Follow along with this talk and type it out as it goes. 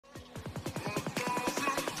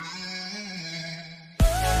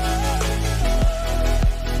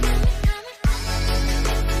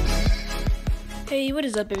Hey, what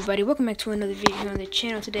is up everybody? Welcome back to another video here on the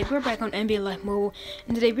channel. Today we're back on NBA Live Mobile,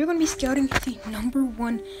 and today we're going to be scouting the number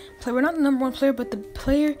one player. We're not the number one player, but the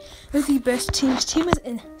player with the best team. His team is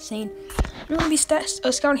insane. We're going to be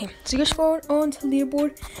scouting him. So you guys scroll on to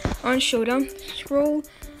leaderboard on Showdown. Scroll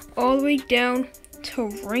all the way down to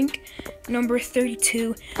rank number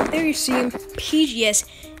 32. There you see him. PGS,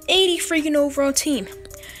 80 freaking overall team.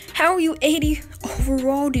 How are you 80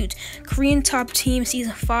 overall, dudes? Korean top team,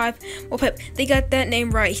 season 5. Well, Pep, they got that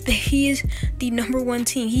name right. He is the number one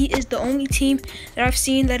team. He is the only team that I've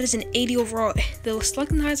seen that is an 80 overall. The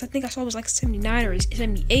selecting highest I think I saw was like 79 or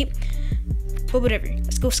 78. But whatever.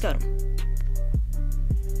 Let's go scout him.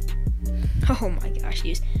 Oh my gosh,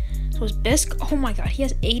 he is. So his best. Oh my god, he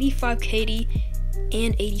has 85 KD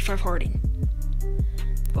and 85 Harden.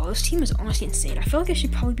 Wow, this team is honestly insane. I feel like it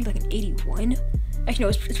should probably be like an 81. Actually, no,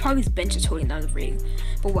 it's probably his bench that's holding down the rating.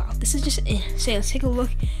 But wow, this is just insane. Let's take a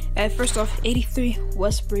look at, first off, 83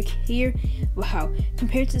 Westbrook here. Wow,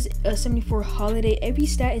 compared to 74 Holiday, every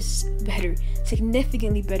stat is better,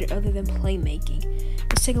 significantly better other than playmaking.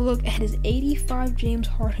 Let's take a look at his 85 James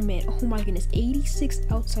Harden, man. Oh my goodness, 86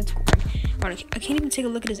 outside scoring. I can't even take a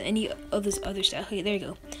look at any of his other stats. Okay, there you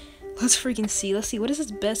go. Let's freaking see. Let's see. What is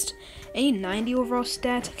his best? Any 90 overall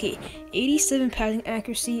stats? Okay. 87 passing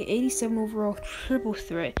accuracy. 87 overall triple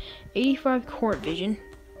threat. 85 court vision.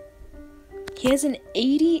 He has an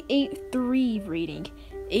 88-3 rating.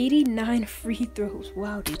 89 free throws.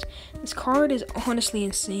 Wow, dude. This card is honestly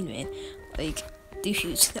insane, man. Like,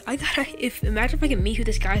 dudes, imagine if I can meet who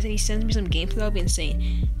this guy is and he sends me some gameplay, that would be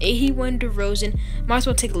insane. 81 DeRozan. Might as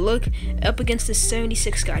well take a look up against the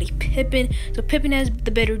 76 Scottie Pippen. So Pippen has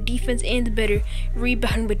the better defense and the better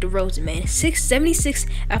rebounding with DeRozan, man. 76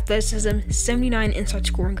 athleticism, 79 inside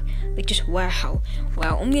scoring. Like, just wow.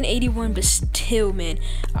 Only an 81, but still, man.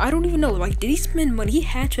 I don't even know. Like, did he spend money? He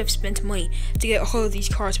had to have spent money to get all of these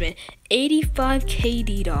cards, man. 85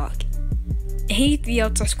 KD, dog. 83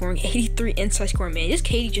 outside scoring, 83 inside scoring, man. This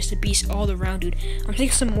KD just a beast all around, dude. I'm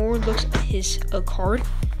taking some more looks at his card.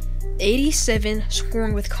 87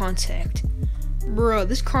 scoring with contact. Bro,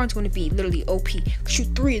 this card's going to be literally OP. Can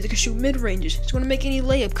shoot threes, it can shoot mid-ranges. It's going to make any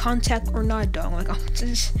layup, contact or not, dog. Like,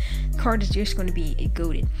 this card is just going to be a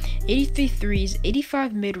goated. 83 threes,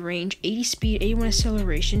 85 mid-range, 80 speed, 81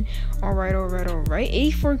 acceleration. Alright.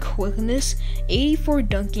 84 quickness, 84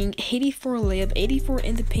 dunking, 84 layup, 84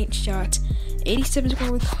 in the paint shots, 87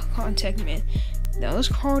 scoring with contact, man. Now, this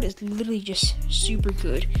card is literally just super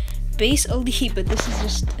good. Base elite, but this is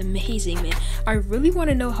just amazing, man. I really want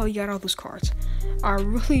to know how he got all those cards. I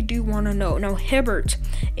really do want to know. Now, Hibbert,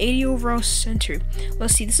 80 overall center.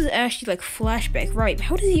 Let's see, this is actually like flashback, right?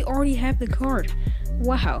 How does he already have the card?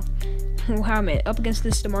 Wow, man. Up against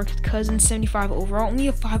this DeMarcus Cousins, 75 overall. Only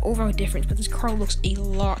a 5 overall difference, but this card looks a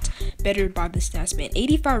lot better by the stats, man.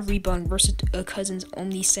 85 rebound versus Cousins,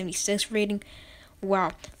 only 76 rating.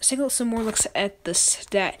 Wow, let's take some more looks at the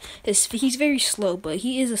stat. He's very slow, but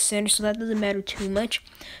he is a center, so that doesn't matter too much.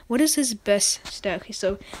 What is his best stat? Okay,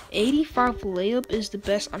 so 85 layup is the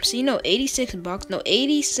best. I'm seeing 86 box. No,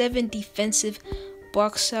 87 defensive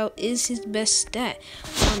box out is his best stat.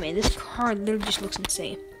 Oh man, this card literally just looks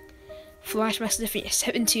insane. Flashback's different.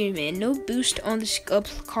 17, man. No boost on this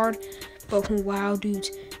card, but wow,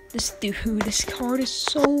 dudes, this card is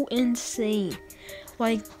so insane.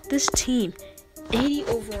 Like, this team. 80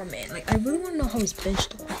 overall, man. Like, I really want to know how his bench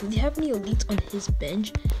looks like. Do you have any elites on his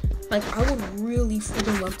bench? Like, I would really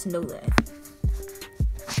freaking love to know that.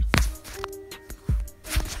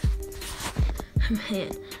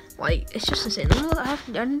 Man, like, it's just insane. I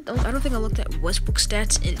don't think I looked at Westbrook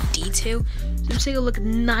stats in detail. So let's take a look at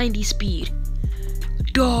 90 speed.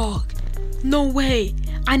 Dog, no way.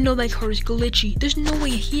 I know that card is glitchy. There's no way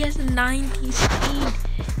he has a 90 speed.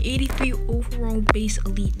 83 overall base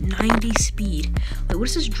elite, 90 speed. Like, what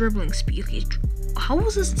is his dribbling speed? Okay, how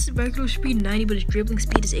was this regular speed 90, but his dribbling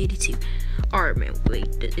speed is 82? Alright, man, wait.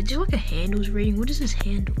 Is there like a handles rating? What is his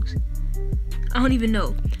handles? I don't even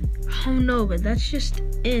know. I don't know, but that's just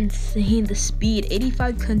insane. The speed,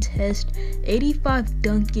 85 contest, 85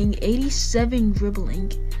 dunking, 87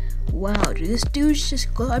 dribbling. Wow, dude, this dude's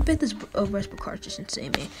just good. I bet this Westbrook card's just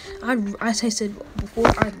insane, man. As I said before,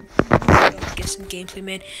 I'd love to get some gameplay,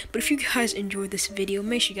 man. But if you guys enjoyed this video,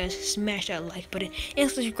 make sure you guys smash that like button and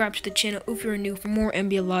subscribe to the channel if you're new for more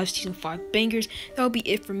NBA Live Season 5 bangers. That'll be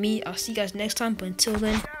it for me. I'll see you guys next time, but until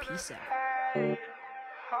then, peace out.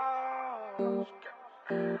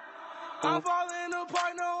 I'm falling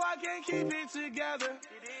apart, no, I can't keep it together.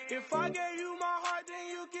 If I gave you my heart, then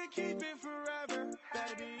you can keep it forever.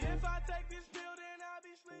 Baby, if I take this